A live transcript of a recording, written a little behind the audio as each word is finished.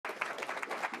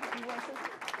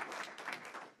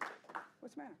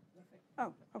matter?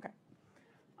 Oh, okay.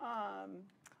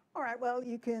 All right, well,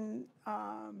 you can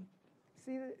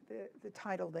see the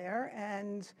title there,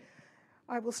 and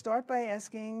I will start by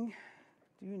asking,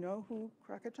 do you know who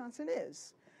Crockett Johnson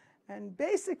is? And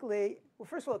basically, well,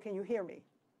 first of all, can you hear me?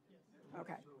 Yes.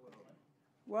 Okay.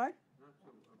 What?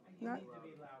 You need to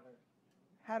be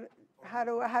louder. How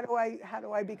do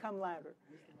I become louder?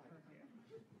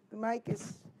 The mic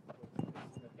is.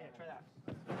 Yeah, try that.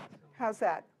 How's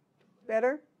that?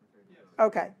 Better?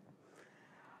 Okay.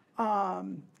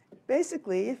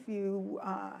 Basically, if you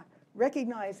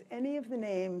recognize any of the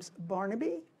names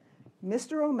Barnaby,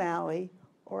 Mr. O'Malley,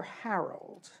 or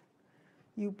Harold,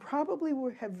 you probably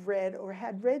would have read or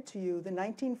had read to you the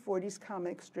 1940s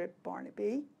comic strip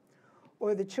Barnaby,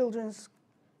 or the children's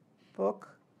book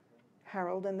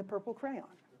Harold and the Purple Crayon.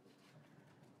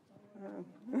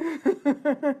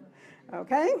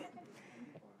 Okay?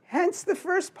 Hence the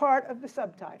first part of the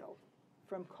subtitle,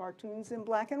 from cartoons in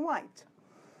black and white.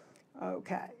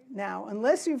 Okay, now,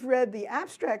 unless you've read the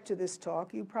abstract to this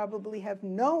talk, you probably have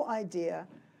no idea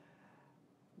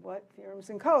what theorems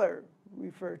in color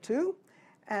refer to,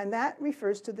 and that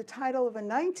refers to the title of a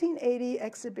 1980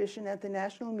 exhibition at the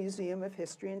National Museum of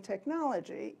History and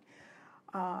Technology,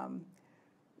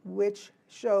 which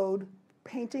showed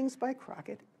paintings by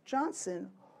Crockett Johnson,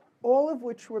 all of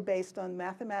which were based on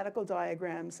mathematical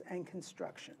diagrams and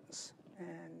constructions.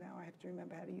 And now I have to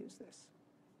remember how to use this.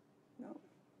 No?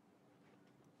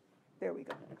 There we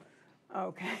go.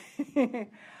 Okay.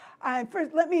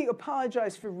 First, let me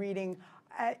apologize for reading.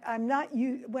 I'm not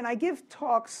when I give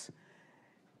talks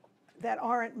that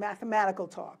aren't mathematical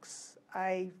talks,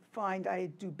 I find I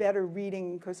do better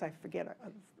reading because I forget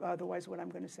otherwise what I'm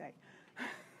going to say.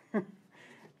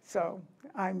 So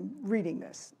I'm reading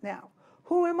this. Now,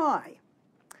 who am I?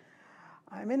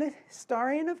 I'm an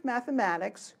historian of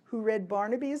mathematics who read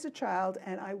Barnaby as a child,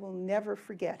 and I will never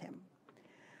forget him.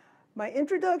 My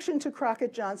introduction to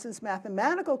Crockett Johnson's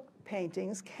mathematical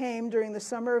paintings came during the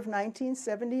summer of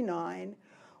 1979,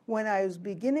 when I was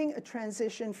beginning a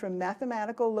transition from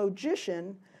mathematical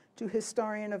logician to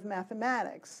historian of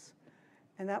mathematics.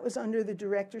 And that was under the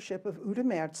directorship of Uta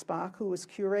Merzbach, who was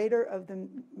curator of the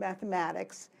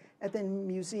mathematics at the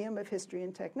Museum of History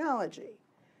and Technology.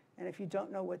 And if you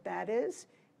don't know what that is,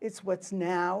 it's what's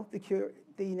now the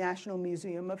National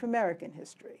Museum of American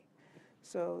History.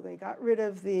 So they got rid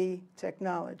of the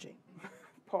technology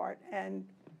part,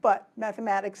 but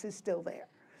mathematics is still there.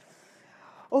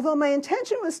 Although my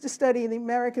intention was to study the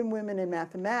American women in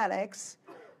mathematics,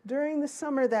 during the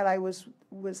summer that I was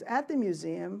at the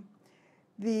museum,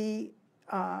 the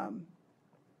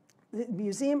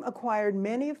museum acquired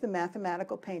many of the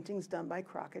mathematical paintings done by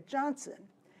Crockett Johnson.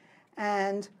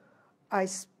 And I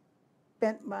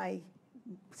spent my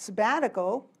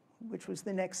sabbatical, which was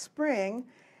the next spring,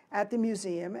 at the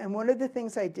museum, and one of the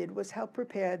things I did was help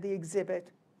prepare the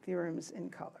exhibit, Theorems in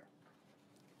Color.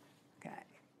 Okay.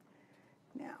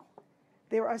 Now,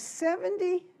 there are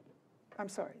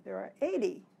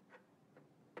 80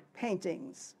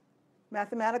 paintings,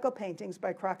 mathematical paintings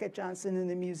by Crockett Johnson in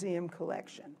the museum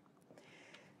collection.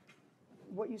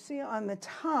 What you see on the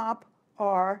top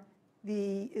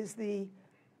is the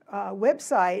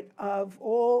website of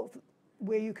all,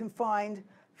 where you can find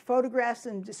photographs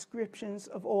and descriptions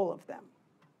of all of them,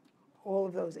 all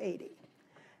of those 80.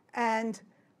 And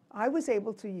I was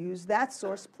able to use that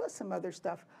source, plus some other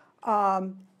stuff,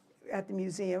 at the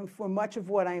museum for much of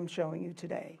what I am showing you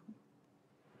today.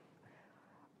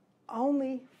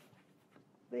 Only,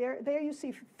 there you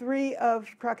see 3 of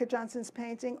Crockett Johnson's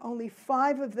painting. Only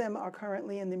 5 of them are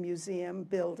currently in the museum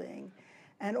building.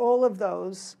 And all of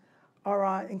those are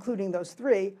on, including those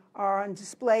 3, are on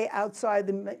display outside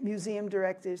the museum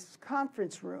director's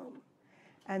conference room.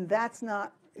 And that's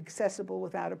not accessible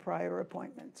without a prior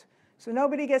appointment. So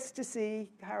nobody gets to see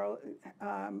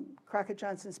Crockett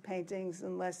Johnson's paintings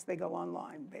unless they go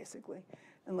online, basically,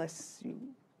 unless you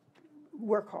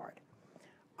work hard.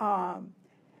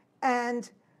 And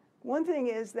one thing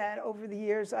is that over the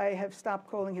years, I have stopped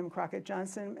calling him Crockett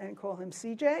Johnson and call him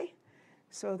CJ.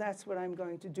 So that's what I'm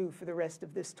going to do for the rest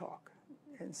of this talk.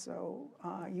 And so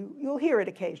you'll hear it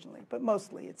occasionally, but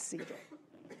mostly it's CJ.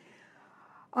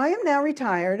 I am now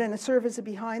retired and I serve as a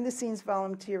behind-the-scenes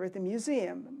volunteer at the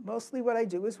museum. Mostly what I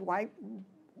do is write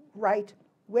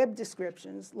web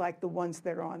descriptions like the ones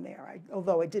that are on there,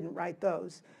 although I didn't write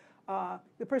those.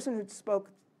 The person who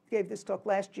gave this talk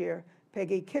last year,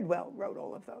 Peggy Kidwell, wrote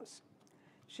all of those.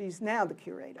 She's now the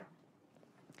curator.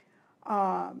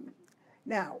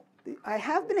 Now, I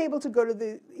have been able to go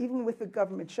to even with the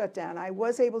government shutdown, I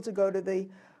was able to go to the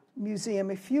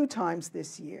museum a few times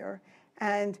this year.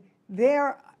 And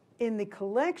there in the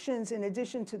collections, in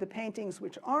addition to the paintings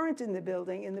which aren't in the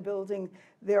building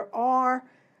there are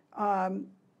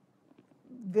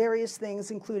various things,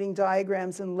 including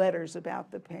diagrams and letters about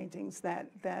the paintings that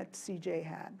CJ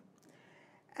had.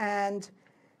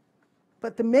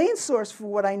 But the main source for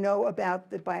what I know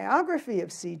about the biography of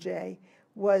CJ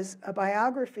was a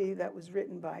biography that was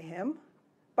written by him,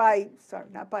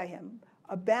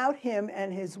 about him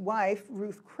and his wife,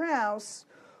 Ruth Krauss,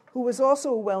 who was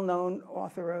also a well-known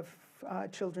author of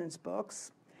children's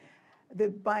books. The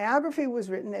biography was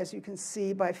written, as you can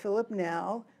see, by Philip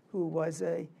Nell, who was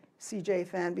a CJ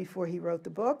fan before he wrote the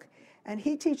book, and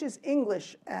he teaches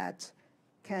English at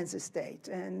Kansas State.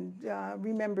 And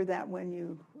remember that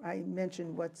when I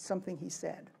mentioned something he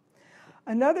said.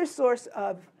 Another source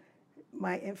of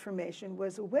my information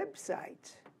was a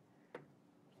website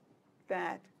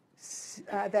that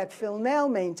Phil Nell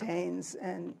maintains,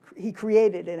 and he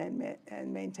created it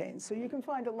and maintains. So you can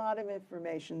find a lot of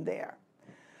information there.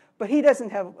 But he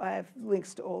doesn't have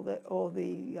links to all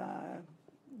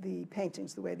the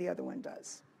paintings the way the other one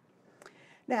does.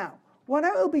 Now, what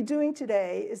I will be doing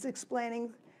today is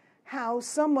explaining how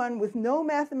someone with no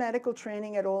mathematical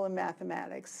training at all in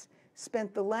mathematics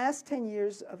spent the last 10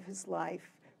 years of his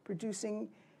life producing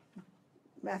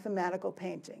mathematical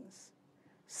paintings,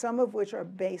 some of which are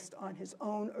based on his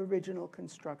own original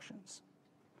constructions.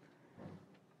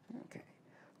 Okay.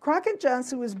 Crockett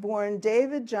Johnson was born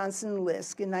David Johnson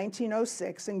Lisk in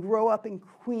 1906 and grew up in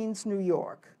Queens, New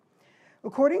York.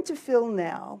 According to Phil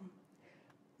Nell,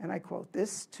 and I quote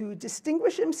this, to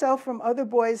distinguish himself from other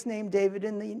boys named David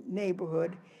in the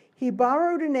neighborhood, he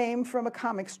borrowed a name from a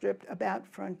comic strip about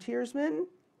frontiersman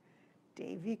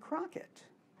Davy Crockett.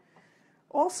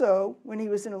 Also, when he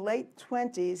was in his late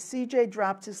 20s, CJ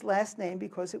dropped his last name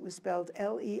because it was spelled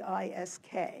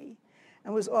L-E-I-S-K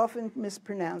and was often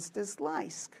mispronounced as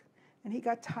Lisk, and he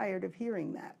got tired of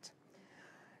hearing that.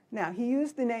 Now, he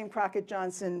used the name Crockett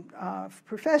Johnson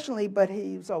professionally, but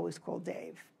he was always called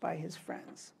Dave by his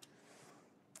friends.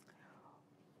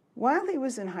 While he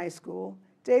was in high school,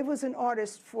 Dave was an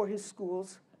artist for his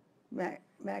school's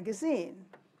magazine,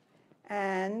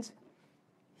 and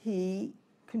he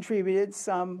contributed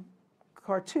some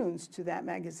cartoons to that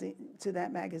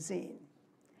magazine.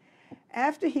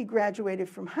 After he graduated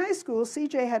from high school,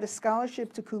 CJ had a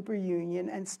scholarship to Cooper Union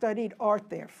and studied art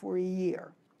there for a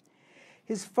year.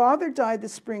 His father died the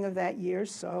spring of that year,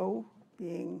 so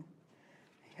the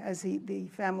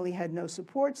family had no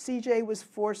support, CJ was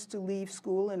forced to leave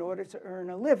school in order to earn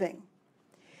a living.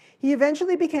 He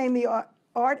eventually became the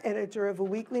art editor of a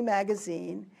weekly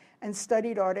magazine and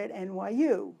studied art at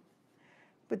NYU.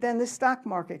 But then the stock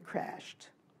market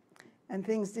crashed, and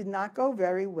things did not go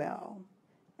very well,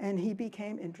 and he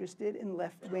became interested in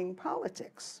left-wing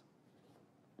politics.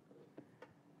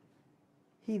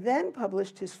 He then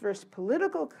published his first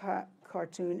political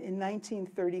cartoon in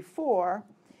 1934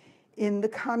 in the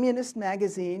communist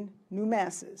magazine New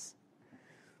Masses.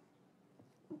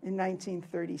 In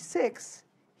 1936,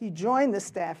 he joined the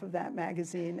staff of that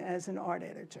magazine as an art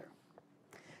editor.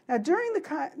 Now, during the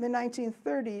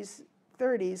 1930s,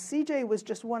 CJ was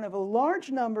just one of a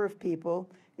large number of people,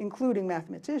 including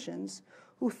mathematicians,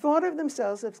 who thought of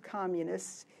themselves as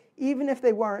communists, even if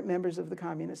they weren't members of the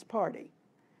Communist Party.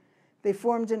 They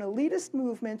formed an elitist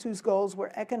movement whose goals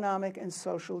were economic and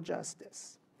social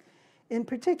justice. In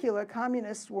particular,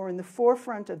 communists were in the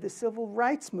forefront of the civil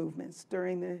rights movements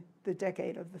during the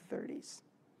decade of the 30s.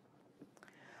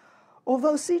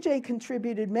 Although CJ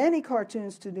contributed many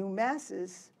cartoons to New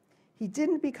Masses, he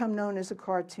didn't become known as a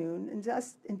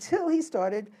cartoonist until he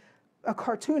started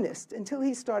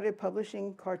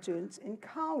publishing cartoons in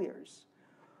Collier's,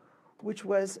 which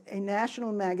was a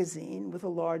national magazine with a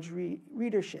large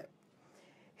readership.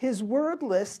 His word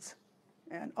list,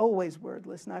 and always word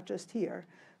list, not just here,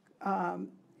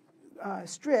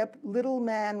 strip, Little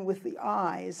Man with the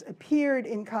Eyes, appeared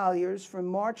in Collier's from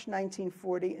March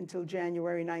 1940 until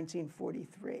January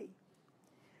 1943.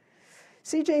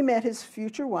 CJ met his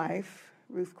future wife,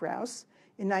 Ruth Krauss,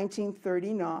 in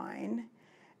 1939,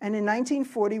 and in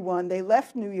 1941 they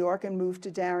left New York and moved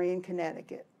to Darien,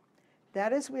 Connecticut.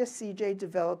 That is where CJ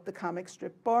developed the comic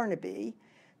strip Barnaby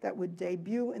that would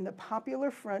debut in the popular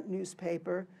front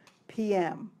newspaper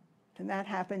PM, and that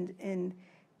happened in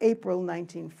April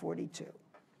 1942.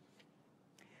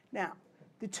 Now,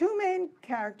 the two main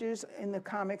characters in the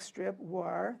comic strip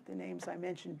were the names I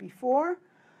mentioned before,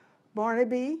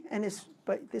 Barnaby and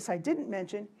but this I didn't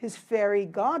mention, his fairy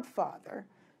godfather,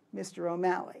 Mr.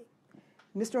 O'Malley.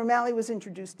 Mr. O'Malley was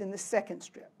introduced in the second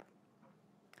strip.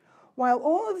 While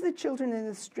all of the children in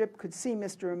the strip could see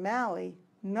Mr. O'Malley,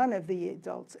 none of the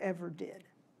adults ever did.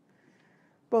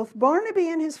 Both Barnaby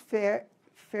and his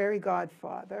fairy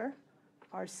godfather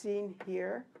are seen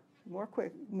here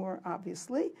more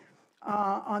obviously,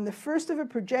 on the first of a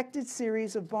projected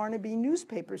series of Barnaby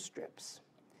newspaper strips,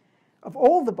 of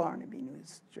all the Barnaby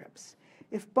news strips.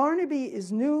 If Barnaby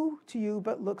is new to you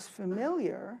but looks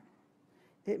familiar,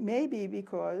 it may be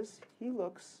because he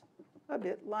looks a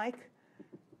bit like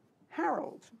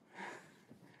Harold,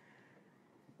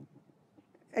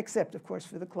 except, of course,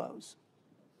 for the clothes.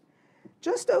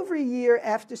 Just over a year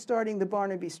after starting the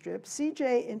Barnaby strip,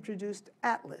 C.J. introduced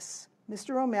Atlas,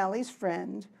 Mr. O'Malley's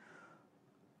friend,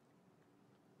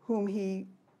 whom he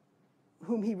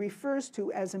refers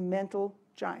to as a mental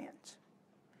giant.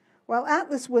 While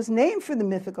Atlas was named for the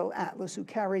mythical Atlas who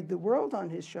carried the world on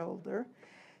his shoulder,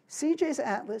 C.J.'s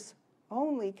Atlas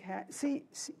only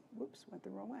whoops, went the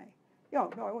wrong way.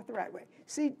 No, I went the right way.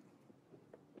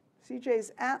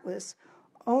 C.J.'s Atlas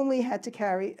only had to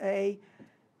carry a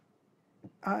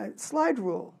slide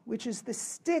rule, which is the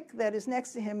stick that is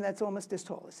next to him that's almost as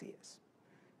tall as he is.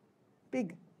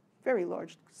 Big, very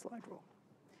large slide rule.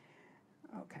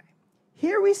 Okay.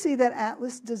 Here we see that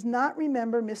Atlas does not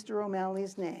remember Mr.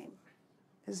 O'Malley's name.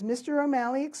 As Mr.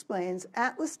 O'Malley explains,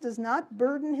 Atlas does not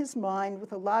burden his mind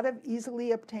with a lot of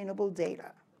easily obtainable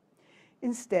data.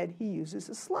 Instead, he uses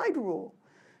a slide rule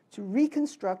to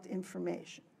reconstruct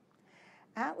information.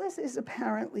 Atlas is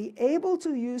apparently able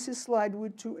to use his slide rule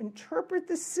to interpret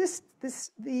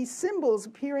the symbols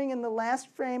appearing in the last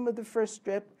frame of the first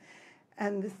strip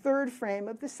and the third frame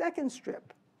of the second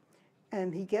strip.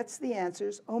 And he gets the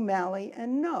answers O'Malley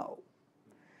and no.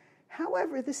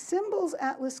 However, the symbols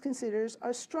Atlas considers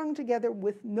are strung together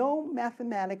with no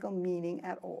mathematical meaning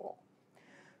at all.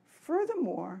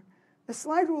 Furthermore, a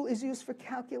slide rule is used for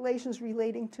calculations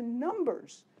relating to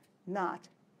numbers, not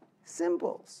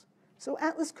symbols. So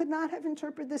Atlas could not have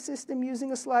interpreted the system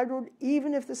using a slide rule,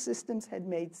 even if the symbols had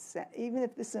made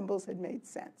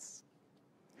sense.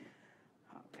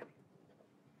 Okay.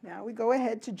 Now we go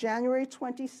ahead to January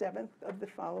 27th of the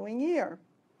following year.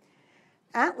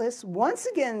 Atlas once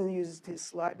again used his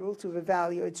slide rule to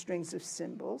evaluate strings of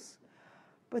symbols,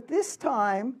 but this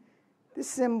time the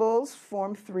symbols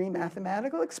form three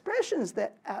mathematical expressions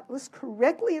that Atlas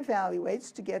correctly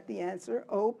evaluates to get the answer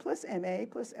O plus MA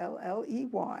plus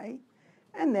LLEY,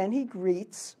 and then he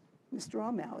greets Mr.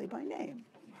 O'Malley by name.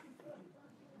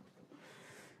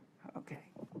 Okay.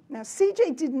 Now,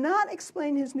 C.J. did not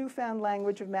explain his newfound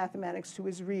language of mathematics to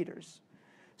his readers,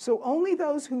 so only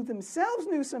those who themselves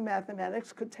knew some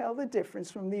mathematics could tell the difference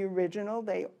from the original,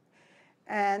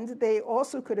 and they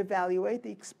also could evaluate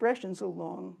the expressions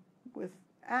along with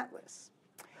Atlas.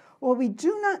 While we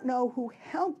do not know who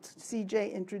helped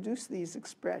C.J. introduce these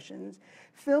expressions,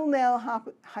 Phil Nell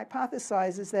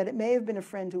hypothesizes that it may have been a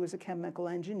friend who was a chemical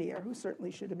engineer, who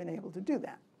certainly should have been able to do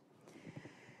that.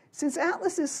 Since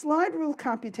Atlas's slide rule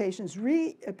computations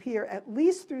reappear at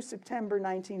least through September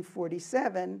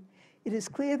 1947, it is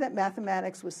clear that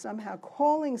mathematics was somehow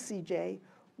calling C.J.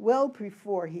 well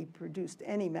before he produced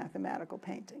any mathematical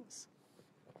paintings.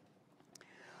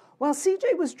 While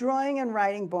C.J. was drawing and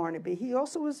writing Barnaby, he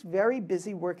also was very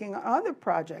busy working on other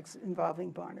projects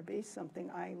involving Barnaby, something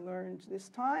I learned this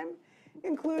time,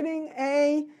 including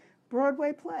a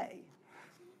Broadway play.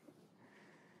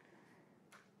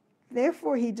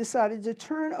 Therefore, he decided to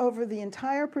turn over the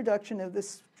entire production of the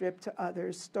strip to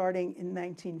others starting in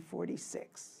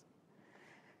 1946.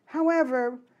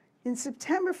 However, in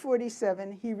September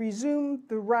 47, he resumed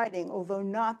the writing, although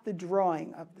not the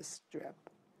drawing of the strip.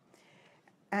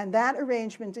 And that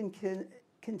arrangement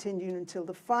continued until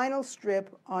the final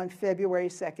strip on February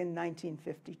 2nd,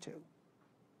 1952.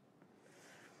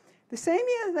 The same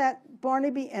year that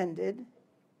Barnaby ended,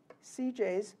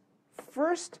 C.J.'s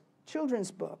first children's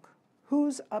book,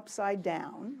 Who's Upside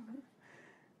Down,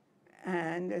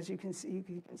 and as you can see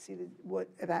what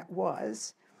that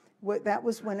was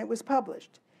when it was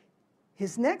published.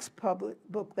 His next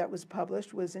book that was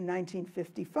published was in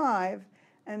 1955,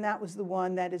 and that was the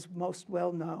one that is most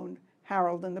well known,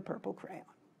 Harold and the Purple Crayon.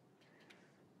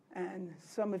 And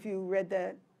some of you read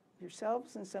that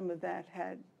yourselves, and some of that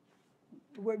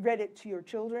read it to your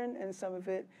children, and some of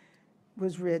it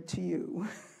was read to you.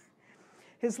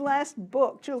 His last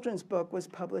book, children's book, was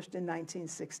published in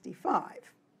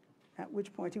 1965, at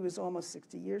which point he was almost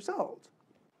 60 years old.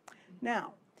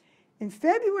 Now, in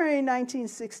February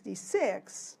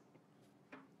 1966,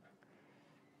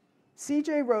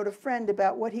 C.J. wrote a friend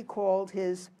about what he called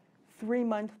his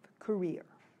 3-month career.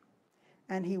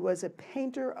 And he was a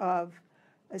painter of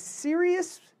a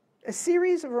series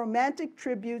of romantic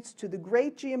tributes to the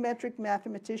great geometric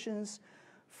mathematicians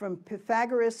from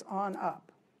Pythagoras on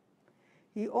up.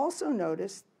 He also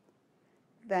noticed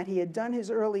that he had done his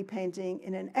early painting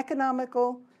in an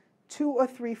economical 2 or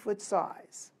 3 foot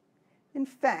size. In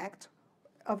fact,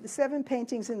 of the 7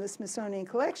 paintings in the Smithsonian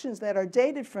collections that are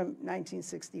dated from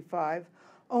 1965,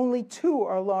 only 2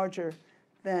 are larger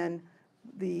than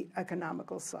the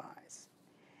economical size.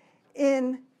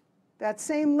 In that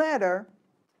same letter,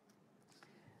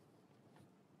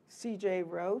 CJ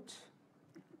wrote,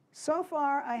 "So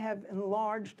far I have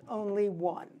enlarged only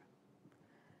one,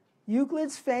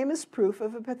 Euclid's famous proof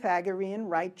of a Pythagorean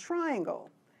right triangle."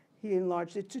 He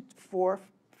enlarged it to 4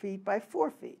 feet by 4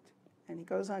 feet. And he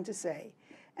goes on to say,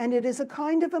 "And it is a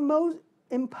kind of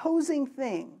imposing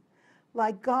thing,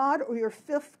 like God or your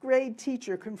 5th grade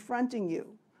teacher confronting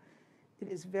you. It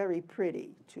is very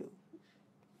pretty, too."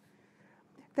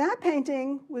 That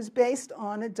painting was based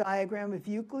on a diagram of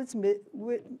Euclid's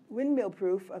windmill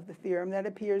proof of the theorem that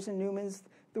appears in Newman's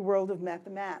The World of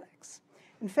Mathematics.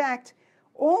 In fact,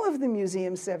 all of the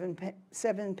museum's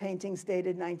 7 paintings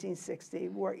dated 1960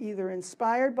 were either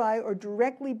inspired by or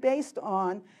directly based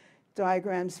on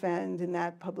diagrams found in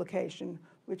that publication,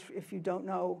 which, if you don't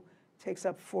know, takes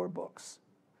up 4 books.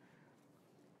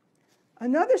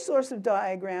 Another source of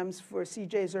diagrams for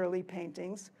CJ's early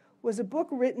paintings was a book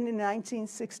written in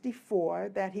 1964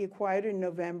 that he acquired in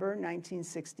November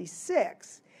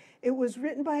 1966. It was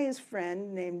written by his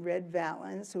friend named Red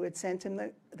Valens, who had sent him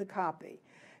the copy.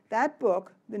 That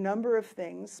book, The Number of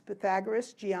Things,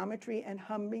 Pythagoras, Geometry, and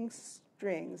Humming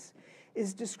Strings,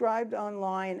 is described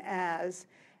online as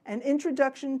an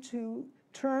introduction to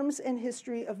terms and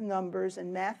history of numbers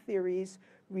and math theories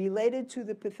related to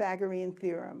the Pythagorean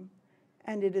theorem,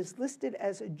 and it is listed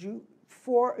as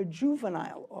for a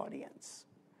juvenile audience.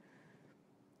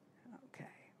 Okay.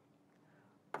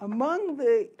 Among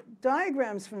the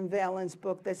diagrams from Valens'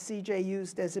 book that CJ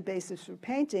used as a basis for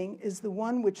painting is the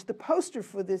one which the poster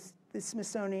for the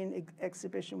Smithsonian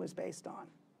exhibition was based on.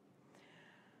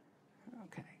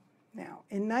 Okay. Now,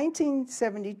 in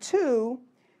 1972,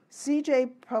 CJ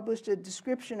published a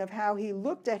description of how he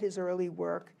looked at his early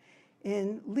work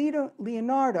in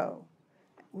Leonardo,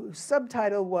 whose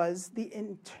subtitle was The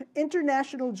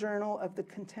International Journal of the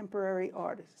Contemporary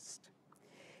Artist.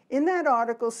 In that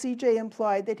article, CJ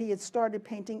implied that he had started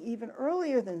painting even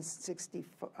earlier than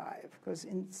 65, because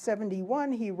in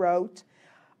 71 he wrote,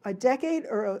 "A decade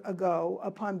ago,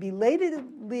 upon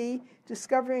belatedly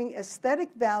discovering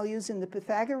aesthetic values in the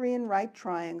Pythagorean right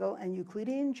triangle and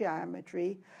Euclidean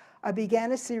geometry, I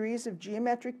began a series of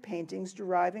geometric paintings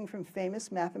deriving from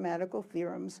famous mathematical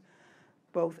theorems,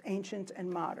 both ancient and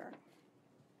modern."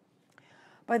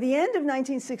 By the end of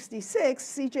 1966,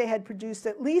 CJ had produced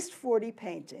at least 40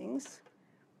 paintings,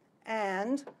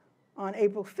 and on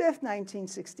April 5th,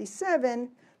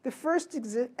 1967, the first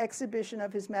exhibition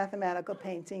of his mathematical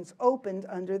paintings opened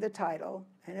under the title,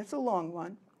 and it's a long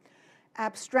one,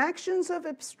 Abstractions of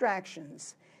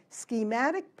Abstractions,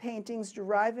 Schematic Paintings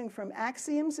Deriving from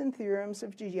Axioms and Theorems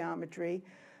of Geometry,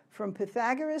 from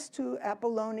Pythagoras to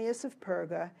Apollonius of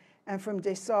Perga, and from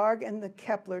Desargues and the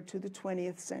Kepler to the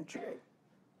 20th century.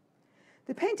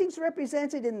 The paintings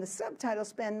represented in the subtitle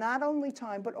span not only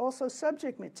time, but also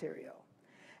subject material.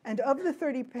 And of the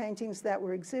 30 paintings that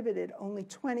were exhibited, only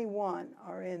 21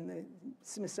 are in the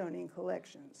Smithsonian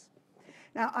collections.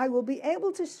 Now, I will be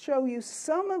able to show you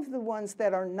some of the ones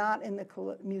that are not in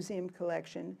the museum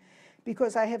collection,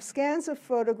 because I have scans of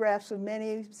photographs of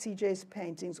many of CJ's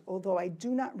paintings, although I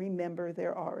do not remember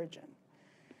their origin.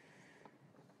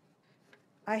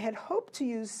 I had hoped to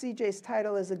use CJ's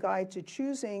title as a guide to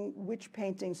choosing which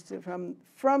paintings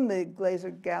from the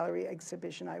Glaser Gallery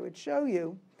exhibition I would show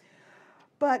you,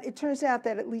 but it turns out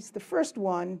that at least the first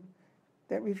one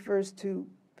that refers to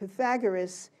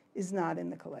Pythagoras is not in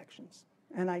the collections,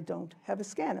 and I don't have a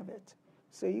scan of it,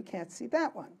 so you can't see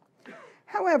that one.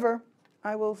 However,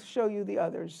 I will show you the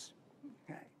others.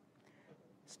 Okay.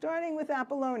 Starting with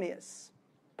Apollonius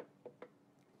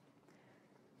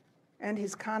and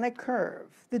his conic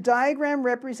curve. The diagram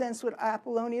represents what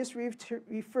Apollonius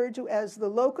referred to as the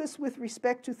locus with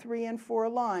respect to 3 and 4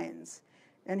 lines,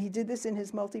 and he did this in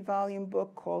his multi-volume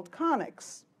book called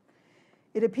Conics.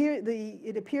 It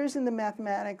appears in the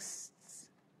mathematics.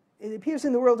 It appears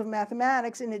in the World of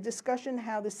Mathematics in a discussion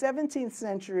how the 17th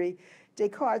century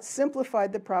Descartes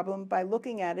simplified the problem by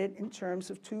looking at it in terms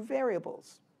of 2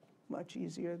 variables, much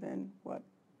easier than what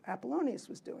Apollonius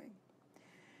was doing.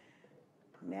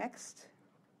 Next,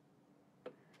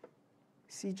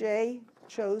 CJ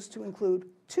chose to include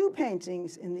 2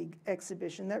 paintings in the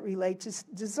exhibition that relate to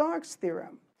Desargues'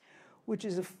 theorem, which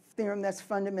is a theorem that's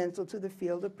fundamental to the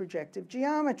field of projective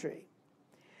geometry.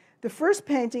 The first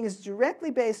painting is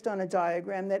directly based on a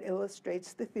diagram that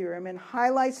illustrates the theorem and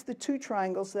highlights the two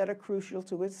triangles that are crucial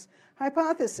to its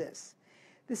hypothesis.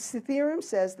 This theorem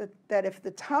says that if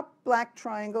the top black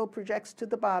triangle projects to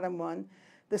the bottom one,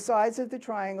 the sides of the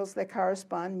triangles that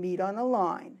correspond meet on a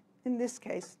line, in this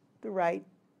case, the right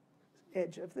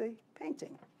edge of the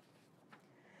painting.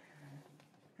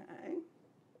 Okay.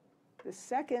 The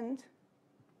second,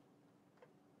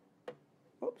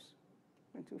 oops,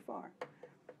 went too far.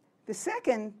 The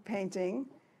second painting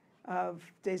of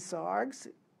Desargues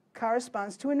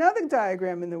corresponds to another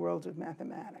diagram in the world of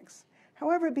mathematics.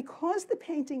 However, because the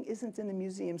painting isn't in the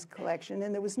museum's collection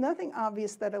and there was nothing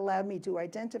obvious that allowed me to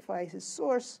identify his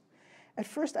source, at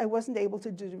first I wasn't able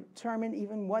to determine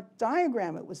even what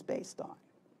diagram it was based on.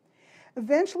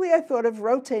 Eventually, I thought of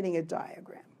rotating a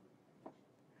diagram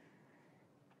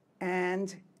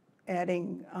and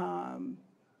adding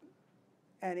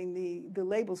the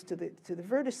labels to the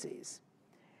vertices.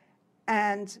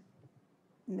 And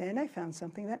then I found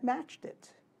something that matched it.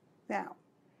 Now,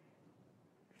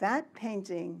 that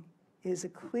painting is a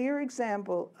clear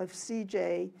example of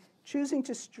CJ choosing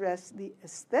to stress the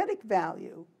aesthetic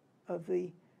value of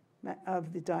the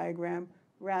diagram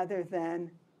rather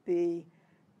than the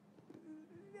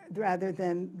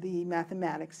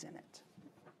mathematics in it.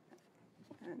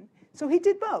 And so he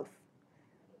did both.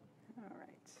 All right.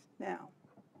 Now,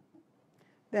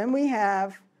 then we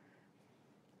have,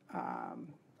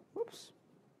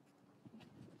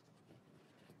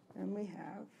 then we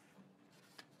have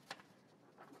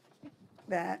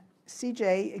that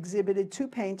CJ exhibited two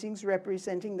paintings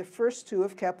representing the first two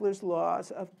of Kepler's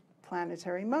laws of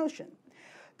planetary motion.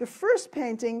 The first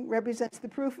painting represents the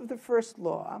proof of the first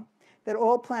law, that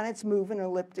all planets move in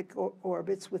elliptic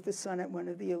orbits with the sun at one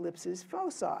of the ellipse's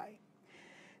foci.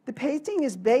 The painting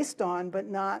is based on, but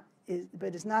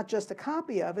is not just a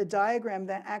copy of, a diagram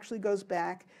that actually goes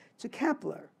back to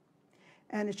Kepler.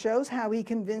 And it shows how he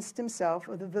convinced himself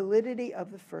of the validity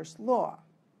of the first law.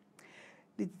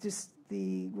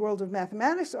 The World of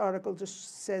Mathematics article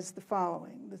just says the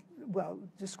following,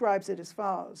 describes it as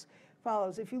follows.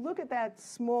 If you look at that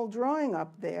small drawing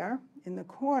up there in the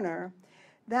corner,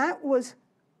 that was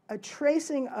a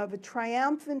tracing of a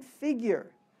triumphant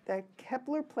figure that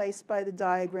Kepler placed by the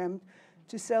diagram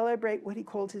to celebrate what he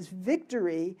called his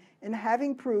victory in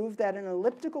having proved that an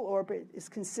elliptical orbit is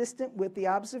consistent with the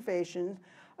observation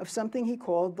of something he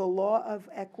called the law of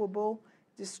equable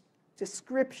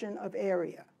description of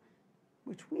area,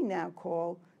 which we now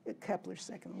call Kepler's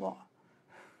second law.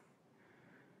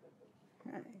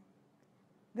 Okay.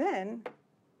 Then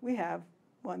we have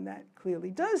one that clearly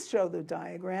does show the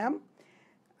diagram,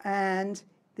 and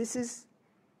this is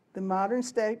the modern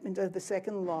statement of the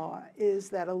second law, is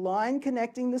that a line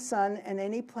connecting the sun and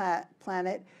any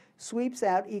planet sweeps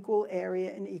out equal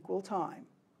area in equal time.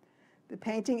 The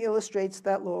painting illustrates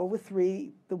that law with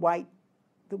the white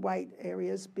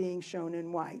areas being shown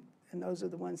in white, and those are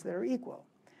the ones that are equal.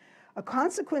 A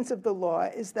consequence of the law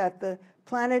is that the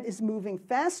planet is moving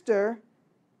faster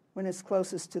when it's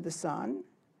closest to the sun,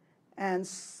 and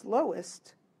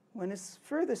slowest when it's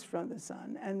furthest from the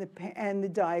sun, and the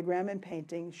diagram and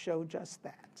painting show just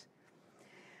that.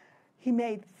 He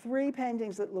made 3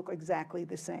 paintings that look exactly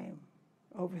the same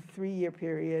over a 3-year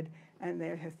period, and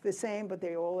they're the same, but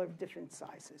they all are different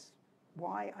sizes.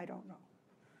 Why? I don't know.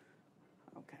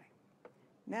 Okay.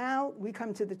 Now we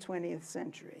come to the 20th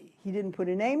century. He didn't put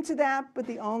a name to that, but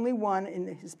the only one in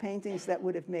his paintings that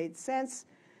would have made sense,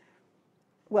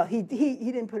 well, he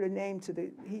didn't put a name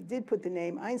to he did put the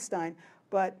name Einstein,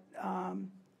 but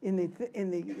in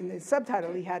the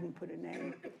subtitle he hadn't put a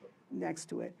name next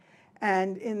to it.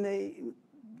 And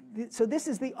so this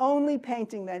is the only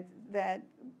painting that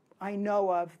I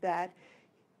know of that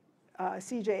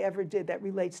CJ ever did that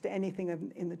relates to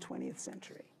anything in the 20th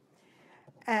century.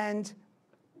 And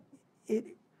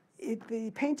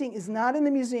the painting is not in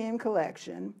the museum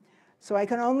collection, so I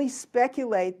can only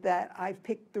speculate that I've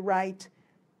picked the right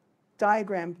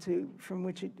diagram from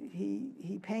which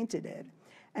he painted it.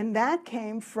 And that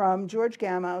came from George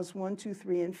Gamow's 1, 2,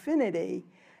 3 Infinity,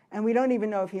 and we don't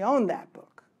even know if he owned that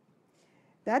book.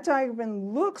 That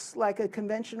diagram looks at a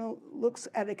conventional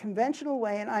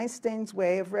way in Einstein's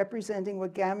way of representing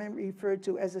what Gamow referred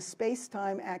to as a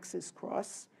space-time axis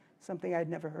cross, something I'd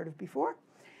never heard of before.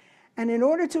 And in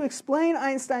order to explain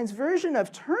Einstein's version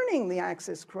of turning the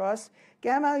axis cross,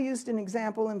 Gamow used an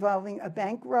example involving a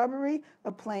bank robbery,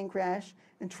 a plane crash,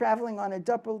 and traveling on a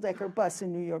double-decker bus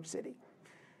in New York City.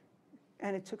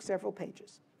 And it took several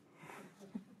pages.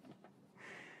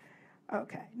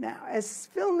 Okay, now, as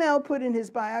Phil Nell put in his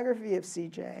biography of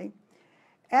CJ,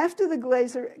 after the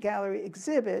Glaser Gallery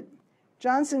exhibit,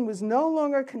 Johnson was no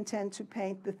longer content to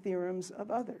paint the theorems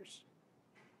of others.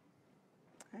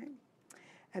 Right?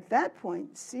 At that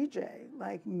point, CJ,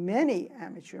 like many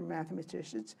amateur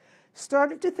mathematicians,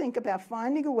 started to think about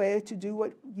finding a way to do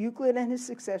what Euclid and his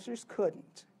successors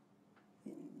couldn't.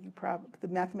 The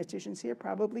mathematicians here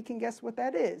probably can guess what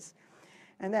that is.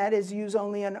 And that is use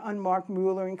only an unmarked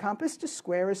ruler and compass to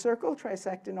square a circle,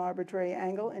 trisect an arbitrary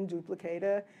angle, and duplicate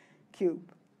a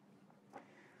cube.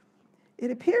 It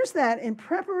appears that in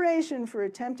preparation for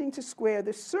attempting to square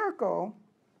the circle,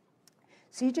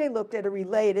 CJ looked at a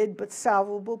related but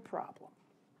solvable problem,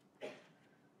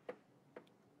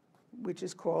 which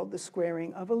is called the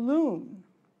squaring of a lune.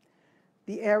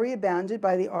 The area bounded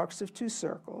by the arcs of two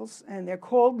circles, and they're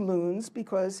called lunes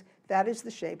because that is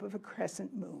the shape of a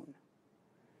crescent moon.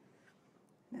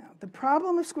 Now, the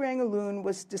problem of squaring a lune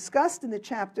was discussed in the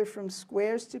chapter From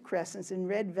Squares to Crescents in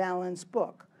Red Vallen's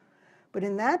book. But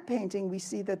in that painting, we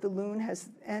see that the lune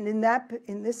has, and in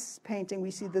this painting, we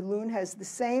see the lune has the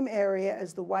same area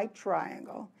as the white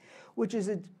triangle, which is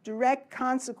a direct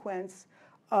consequence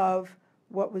of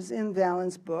what was in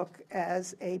Vallen's book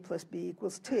as A plus B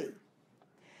equals T.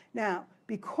 Now,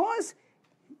 because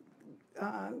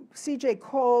CJ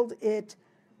called it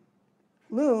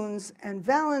lunes and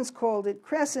Vallen's called it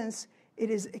crescents, it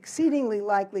is exceedingly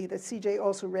likely that CJ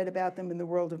also read about them in the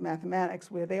world of mathematics,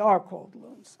 where they are called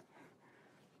lunes.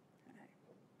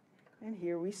 And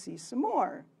here we see some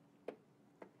more.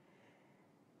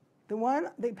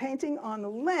 The painting on the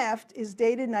left is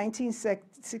dated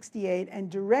 1968 and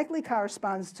directly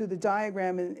corresponds to the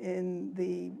diagram in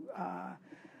the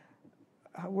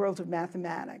world of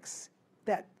mathematics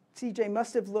that CJ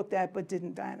must have looked at but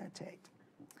didn't annotate.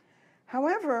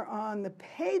 However, on the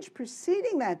page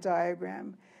preceding that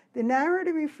diagram, the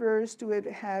narrator refers to it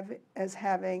as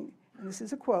having, and this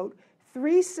is a quote,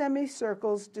 3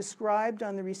 semicircles described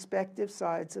on the respective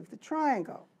sides of the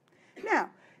triangle. Now,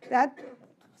 that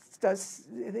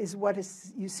is what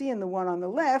you see in the one on the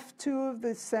left. 2 of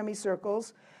the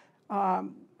semicircles are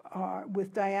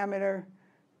with diameter.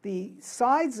 The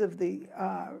sides of the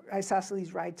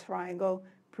isosceles right triangle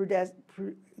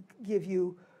give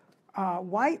you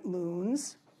white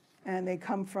lunes, and they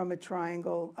come from a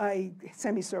triangle, a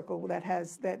semicircle that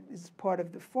is part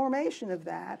of the formation of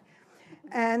that.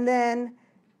 And then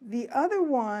the other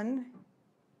one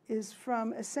is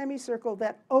from a semicircle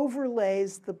that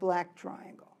overlays the black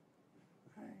triangle,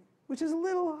 right? Which is a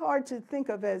little hard to think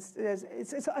of it's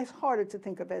harder to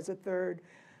think of as a third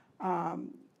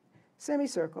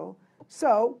semicircle.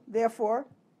 So therefore,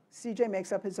 CJ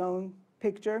makes up his own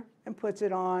picture and puts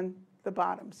it on the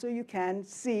bottom, so you can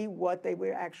see what they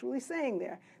were actually saying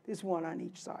there. There's one on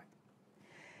each side.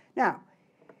 Now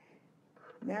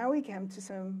we come to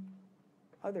some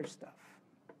other stuff.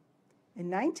 In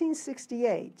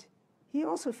 1968, he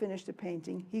also finished a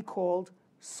painting he called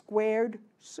Squared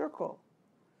Circle,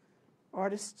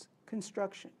 Artist's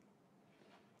Construction.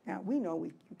 Now, we know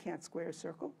you can't square a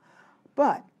circle,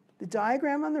 but the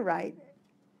diagram on the right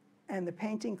and the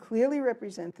painting clearly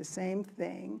represent the same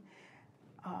thing.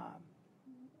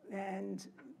 And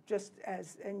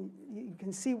you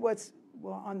can see what's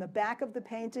on the back of the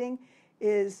painting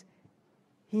is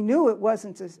he knew it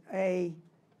wasn't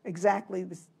exactly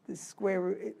the square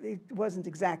root. It wasn't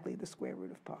exactly the square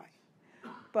root of pi.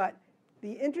 But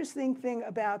the interesting thing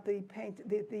about the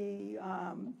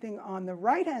thing on the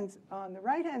right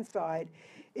hand side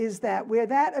is that where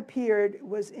that appeared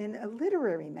was in a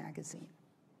literary magazine.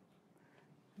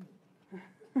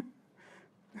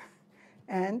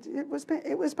 And it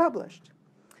was published.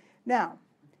 Now,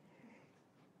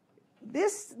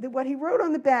 what he wrote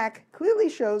on the back clearly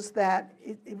shows that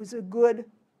it was a good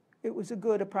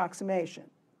approximation,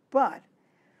 but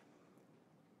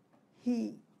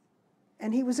he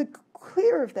was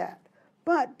clear of that.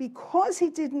 But because he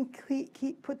didn't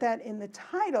put that in the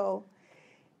title,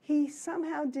 he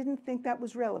somehow didn't think that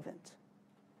was relevant.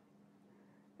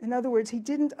 In other words, he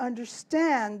didn't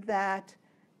understand that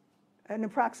an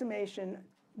approximation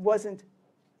wasn't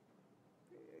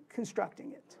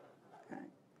constructing it. Right?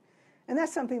 And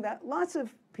that's something that lots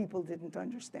of people didn't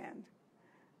understand.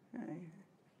 Right?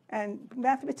 And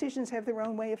mathematicians have their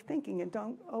own way of thinking and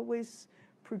don't always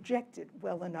project it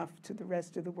well enough to the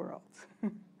rest of the world.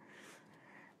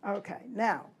 Okay,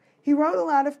 now, he wrote a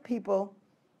lot of people.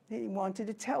 He wanted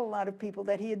to tell a lot of people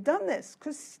that he had done this,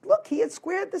 because, look, he had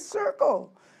squared the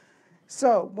circle.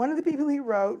 So one of the people he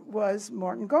wrote was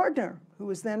Martin Gardner, who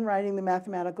was then writing the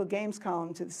mathematical games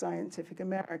column to the Scientific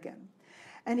American.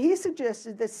 And he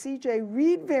suggested that CJ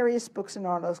read various books and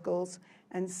articles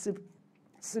and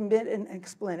submit an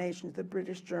explanation to the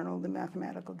British Journal, the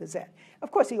Mathematical Gazette. Of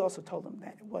course, he also told him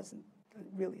that it wasn't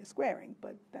really a squaring,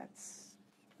 but that's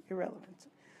irrelevant.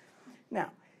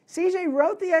 Now, CJ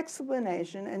wrote the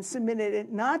explanation and submitted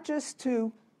it not just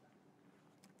to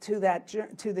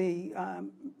the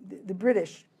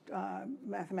British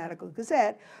Mathematical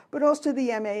Gazette, but also to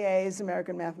the MAA's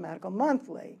American Mathematical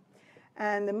Monthly.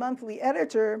 And the monthly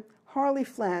editor, Harley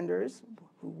Flanders,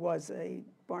 who was a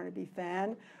Barnaby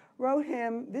fan, wrote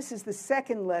him, this is the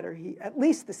second letter at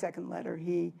least the second letter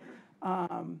he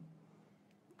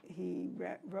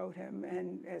wrote him,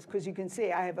 and because you can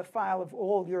see, I have a file of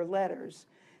all your letters.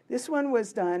 This one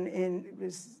was done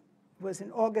was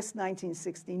in August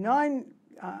 1969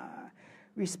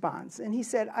 response, and he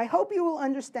said, I hope you will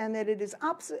understand that it is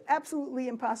absolutely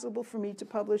impossible for me to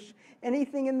publish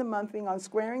anything in the monthly on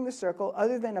squaring the circle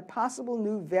other than a possible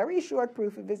new very short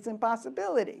proof of its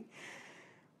impossibility.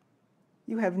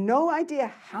 You have no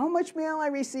idea how much mail I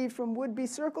received from would-be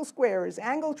circle squarers,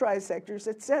 angle trisectors,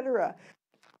 etc.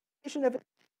 Of an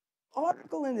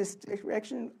article in this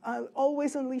direction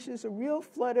always unleashes a real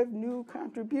flood of new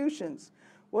contributions.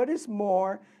 What is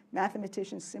more,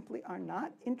 mathematicians simply are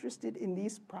not interested in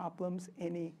these problems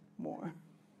anymore.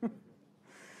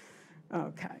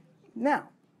 Okay. Now,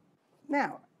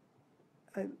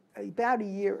 about a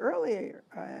year earlier,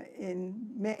 in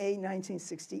May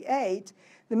 1968,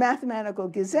 the Mathematical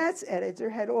Gazette's editor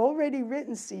had already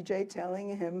written CJ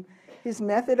telling him his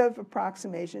method of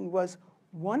approximation was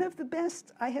one of the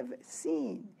best I have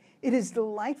seen. It is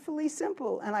delightfully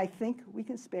simple, and I think we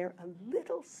can spare a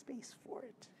little space for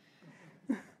it.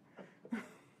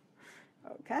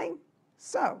 Okay,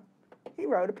 so he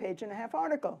wrote a page-and-a-half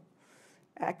article.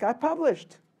 That got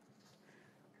published.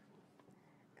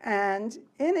 And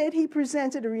in it, he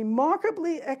presented a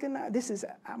remarkably this is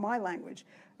my language,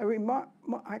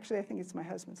 actually, I think it's my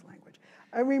husband's language,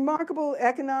 a remarkable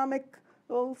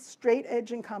economical straight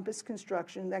edge and compass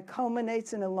construction that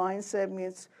culminates in a line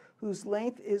segment whose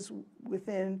length is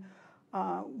within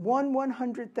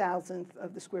 1/100,000th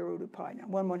of the square root of pi. Now,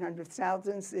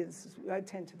 1/100,000th is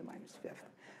 10 to the minus fifth.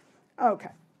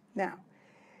 Okay, now,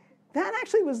 that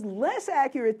actually was less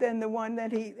accurate than the one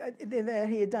that he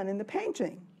had done in the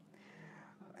painting.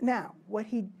 Now, what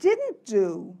he didn't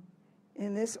do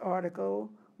in this article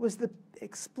was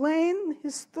explain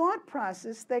his thought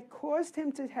process that caused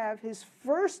him to have his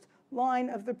first line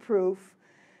of the proof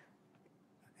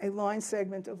a line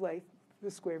segment of length, the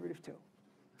square root of 2.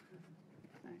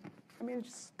 I mean, it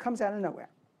just comes out of nowhere.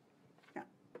 Yeah.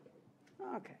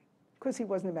 Okay. Because he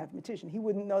wasn't a mathematician. He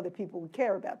wouldn't know that people would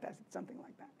care about that, something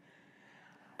like that.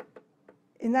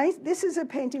 This is a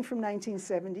painting from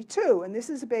 1972, and this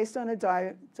is based on a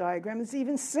diagram that's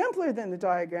even simpler than the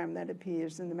diagram that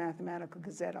appears in the Mathematical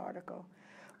Gazette article.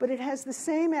 But it has the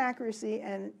same accuracy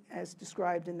as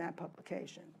described in that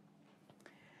publication.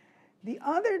 The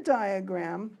other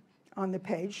diagram on the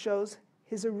page shows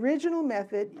his original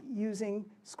method using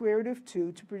square root of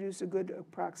 2 to produce a good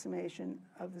approximation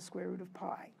of the square root of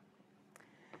pi.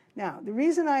 Now, the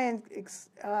reason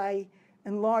I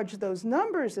enlarged those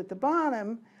numbers at the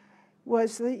bottom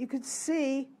was so that you could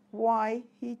see why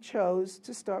he chose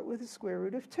to start with the square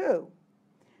root of 2.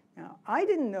 Now, I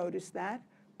didn't notice that,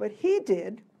 but he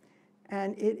did,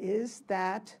 and it is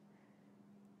that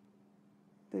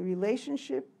the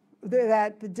relationship,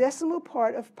 that the decimal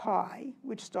part of pi,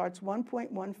 which starts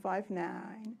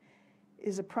 1.159,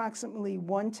 is approximately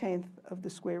 1/10 of the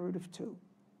square root of 2.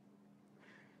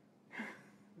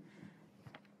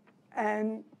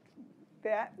 And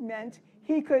that meant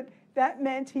he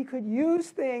could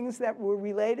use things that were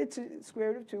related to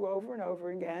square root of 2 over and over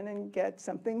again and get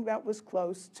something that was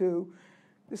close to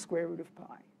the square root of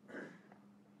pi.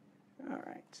 All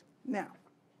right. Now,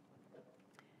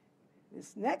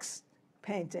 this next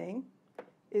painting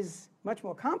is much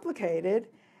more complicated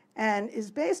and is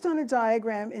based on a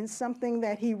diagram in something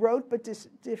that he wrote but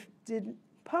didn't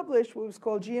publish, what was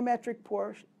called Geometric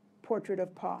Portrait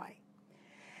of Pi.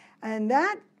 And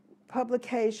that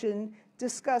publication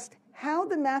discussed how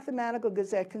the Mathematical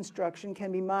Gazette construction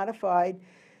can be modified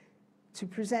to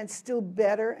present still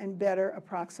better and better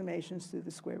approximations to the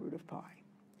square root of pi.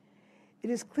 It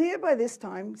is clear by this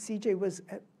time CJ was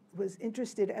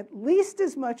interested at least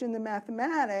as much in the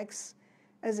mathematics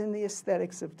as in the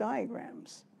aesthetics of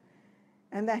diagrams,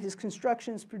 and that his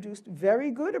constructions produced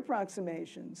very good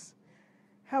approximations.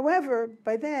 However,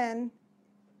 by then,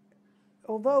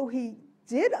 although he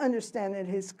did understand that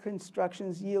his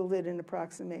constructions yielded an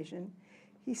approximation,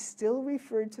 he still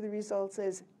referred to the results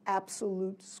as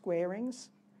absolute squarings,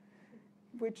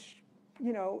 which,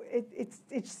 you know,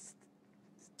 it's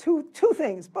two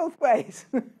things, both ways.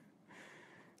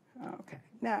 Okay,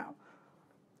 now,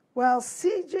 Well,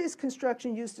 CJ's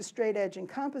construction used a straight edge and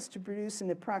compass to produce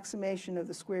an approximation of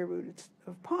the square root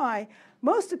of pi.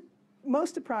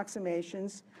 Most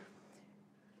approximations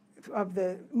of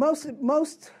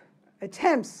most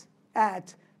attempts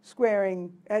at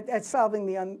squaring, at solving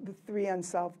the three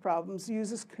unsolved problems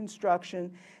uses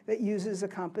construction that uses a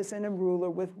compass and a ruler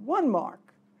with one mark.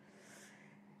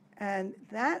 And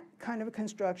that kind of a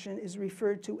construction is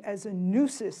referred to as a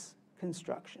neusis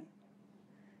construction.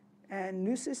 And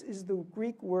neusis is the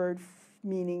Greek word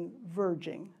meaning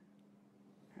verging.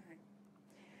 Okay.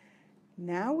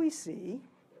 Now we see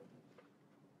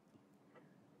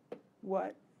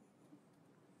what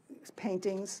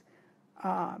paintings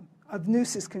of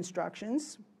neusis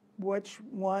constructions, which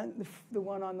one, the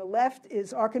one on the left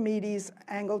is Archimedes'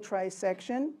 angle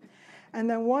trisection, and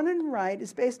the one on the right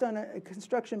is based on a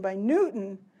construction by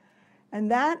Newton, and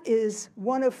that is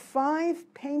one of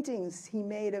 5 paintings he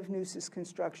made of neusis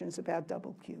constructions about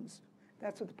double cubes.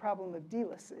 That's what the problem of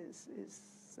Delis is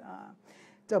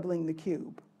doubling the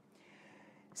cube.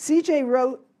 CJ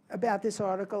wrote about this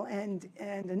article and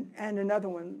another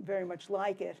one very much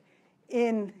like it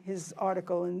in his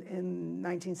article in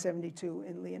 1972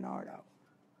 in Leonardo.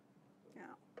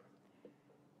 Now,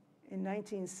 in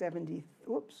 1970,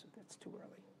 whoops, that's too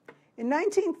early. In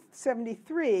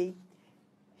 1973,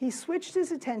 he switched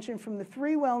his attention from the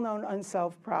 3 well-known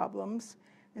unsolved problems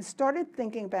and started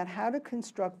thinking about how to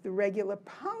construct the regular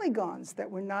polygons that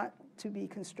were not to be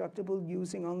constructible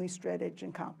using only straight edge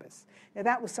and compass. Now,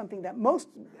 that was something that most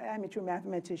amateur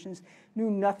mathematicians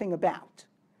knew nothing about.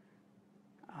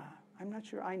 I'm not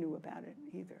sure I knew about it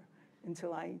either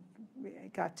until I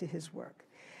got to his work.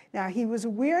 Now, he was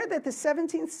aware that the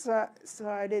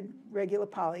 17th-sided regular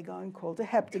polygon, called a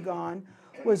heptagon,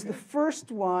 was the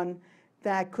first one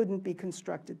that couldn't be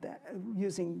constructed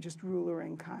using just ruler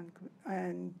and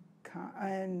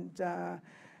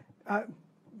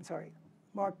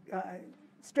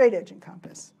straight edge and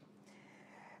compass.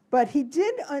 But he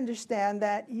did understand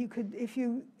that you could, if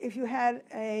you had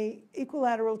a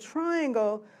equilateral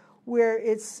triangle where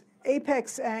its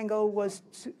apex angle was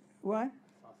what?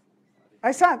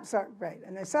 Right,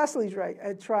 an isosceles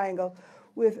triangle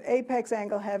with apex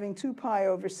angle having 2 pi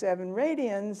over 7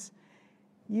 radians,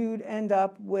 you'd end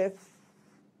up with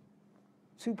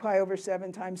 2 pi over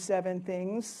 7 times 7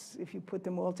 things if you put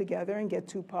them all together and get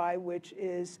 2 pi, which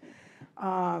is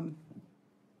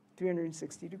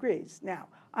 360 degrees. Now,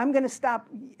 I'm going to stop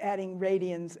adding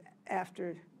radians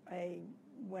after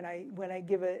when I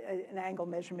give an angle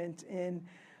measurement in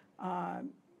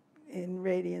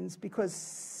radians,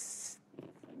 because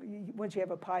once you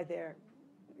have a pi there,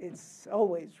 it's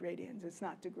always radians. It's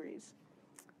not degrees.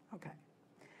 Okay.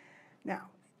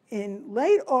 Now, in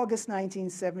late August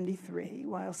 1973,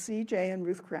 while CJ and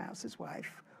Ruth Krauss, his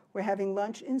wife, were having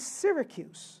lunch in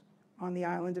Syracuse on the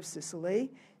island of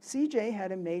Sicily, CJ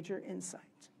had a major insight.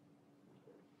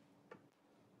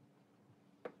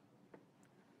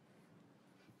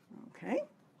 Okay,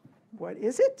 what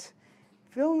is it?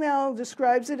 Phil Nell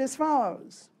describes it as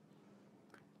follows.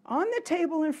 On the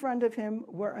table in front of him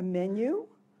were a menu,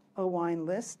 a wine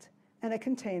list, and a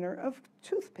container of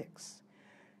toothpicks.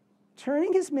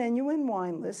 Turning his menu and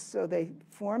wine list so they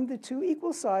formed the 2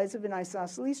 equal sides of an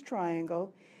isosceles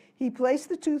triangle, he placed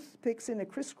the toothpicks in a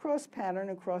crisscross pattern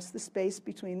across the space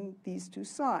between these 2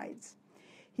 sides.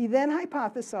 He then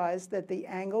hypothesized that the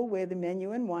angle where the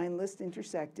menu and wine list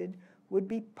intersected would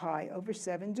be pi over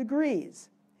 7 degrees.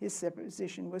 His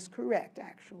supposition was correct,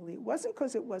 actually. It wasn't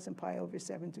because it wasn't pi over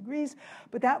 7 degrees,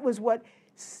 but that was what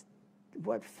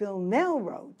Phil Nell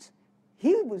wrote.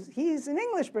 He's an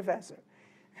English professor,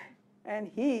 and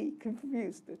he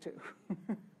confused the 2.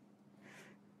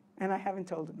 And I haven't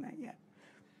told him that yet.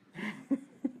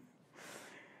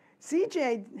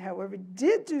 CJ, however,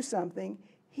 did do something.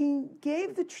 He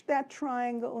gave that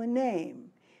triangle a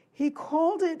name. He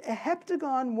called it a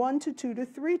heptagon 1 to 2 to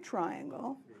 3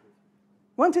 triangle.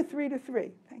 1 to 3 to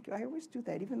 3. Thank you. I always do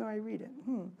that, even though I read it.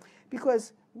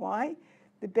 Because why?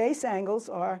 The base angles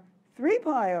are 3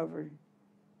 pi over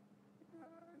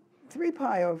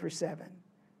 7.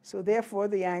 So therefore,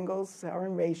 the angles are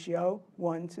in ratio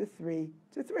 1 to 3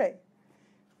 to 3.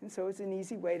 And so it's an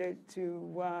easy way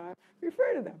to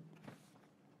refer to them.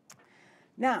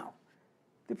 Now,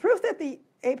 the proof that the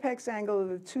apex angle of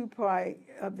the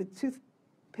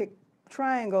toothpick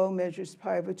triangle measures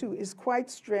pi over 2 is quite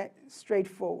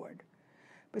straightforward.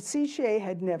 But CJ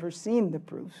had never seen the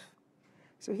proof.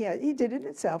 So he did it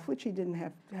himself, which he didn't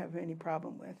have any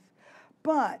problem with.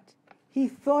 But he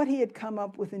thought he had come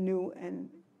up with a new and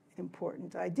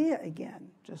important idea again,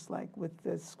 just like with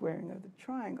the squaring of the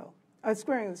triangle,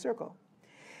 squaring of the circle.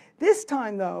 This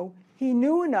time, though, he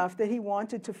knew enough that he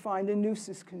wanted to find a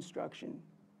nooses construction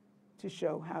to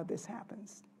show how this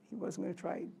happens. He wasn't going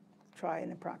to try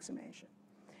an approximation.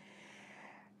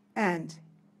 And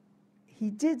he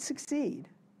did succeed.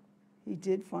 He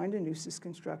did find a nooses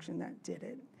construction that did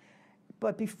it.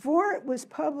 But before it was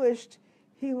published,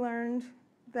 he learned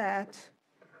that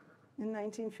in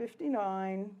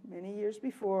 1959, many years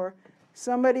before,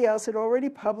 somebody else had already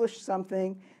published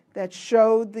something that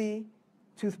showed the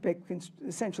toothpick,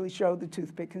 essentially showed the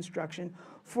toothpick construction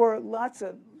for lots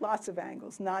of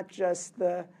angles, not just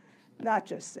 7,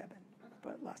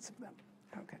 but lots of them.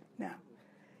 Okay, now,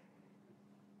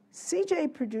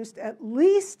 CJ produced at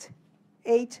least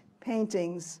 8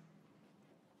 paintings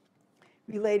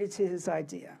related to his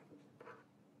idea.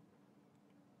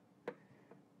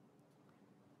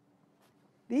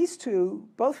 These two,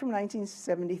 both from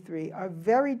 1973, are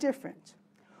very different.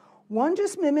 One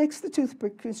just mimics the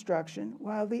toothpick construction,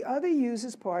 while the other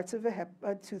uses parts of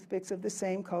toothpicks of the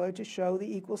same color to show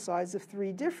the equal size of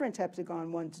 3 different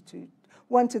heptagon 1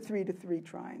 to 3 to 3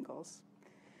 triangles.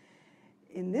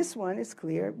 In this one, it's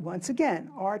clear, once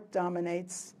again, art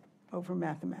dominates over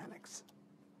mathematics.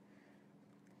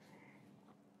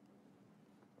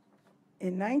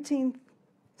 In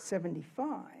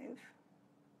 1975,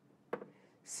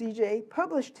 CJ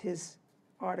published his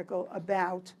article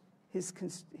about his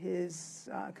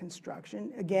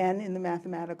construction, again in the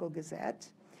Mathematical Gazette.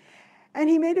 And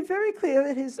he made it very clear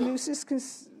that his nooses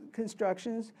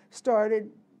constructions started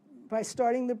by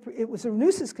starting it was a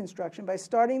nooses construction by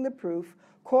starting the proof,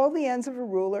 call the ends of a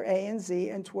ruler A and Z,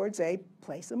 and towards A,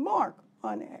 place a mark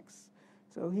on X.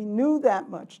 So he knew that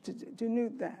much to knew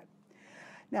that.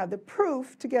 Now the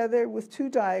proof, together with 2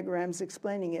 diagrams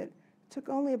explaining it, took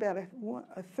only about a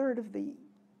third of the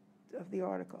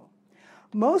article.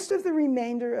 Most of the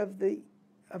remainder of the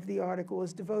article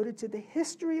was devoted to the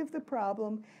history of the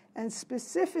problem, and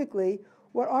specifically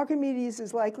what Archimedes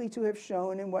is likely to have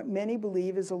shown and what many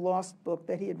believe is a lost book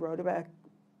that he had wrote about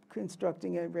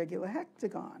constructing a regular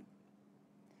heptagon.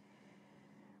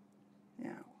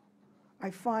 Now, what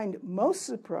I find most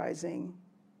surprising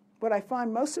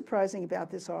about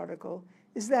this article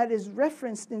is that it is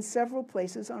referenced in several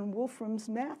places on Wolfram's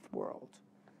Math World,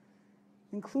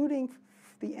 including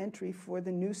the entry for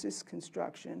the nooses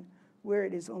construction, where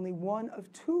it is only one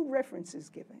of 2 references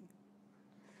given.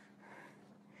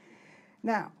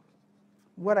 Now,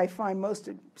 what I find most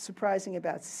surprising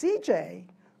about CJ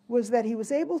was that he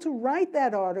was able to write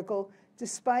that article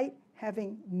despite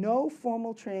having no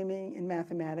formal training in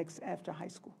mathematics after high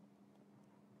school.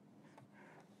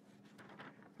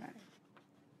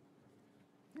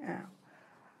 Now,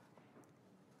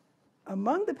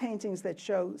 among the paintings that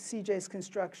show CJ's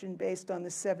construction based on the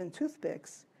 7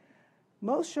 toothpicks,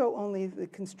 most show only the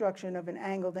construction of an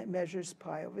angle that measures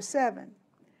pi over 7.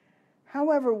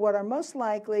 However, what are most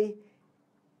likely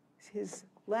his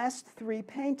last 3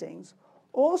 paintings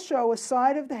all show a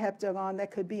side of the heptagon that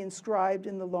could be inscribed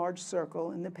in the large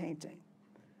circle in the painting.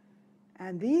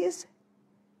 And these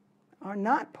are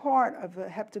not part of a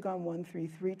heptagon 1, 3,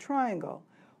 3 triangle.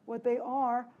 What they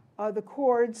are the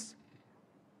chords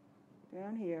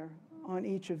down here on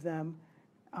each of them,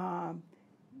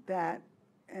 that's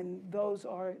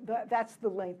the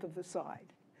length of the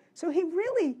side. So he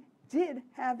really did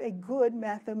have a good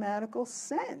mathematical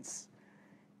sense,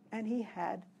 and he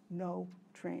had no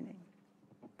training.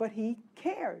 But he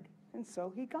cared, and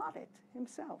so he got it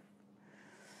himself.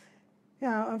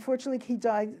 Now, unfortunately, he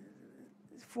died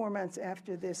 4 months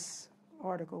after this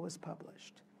article was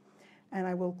published. And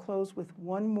I will close with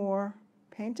one more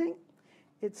painting.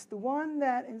 It's the one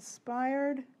that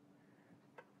inspired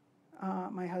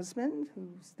my husband,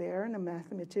 who's there and a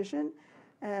mathematician,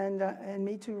 and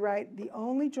me to write the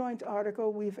only joint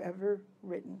article we've ever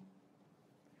written.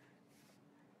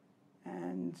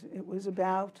 And it was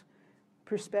about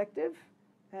perspective,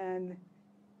 and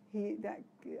it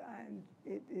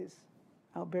is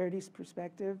Alberti's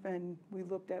perspective, and we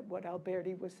looked at what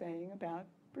Alberti was saying about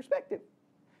perspective.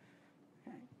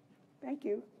 Okay. Thank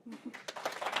you.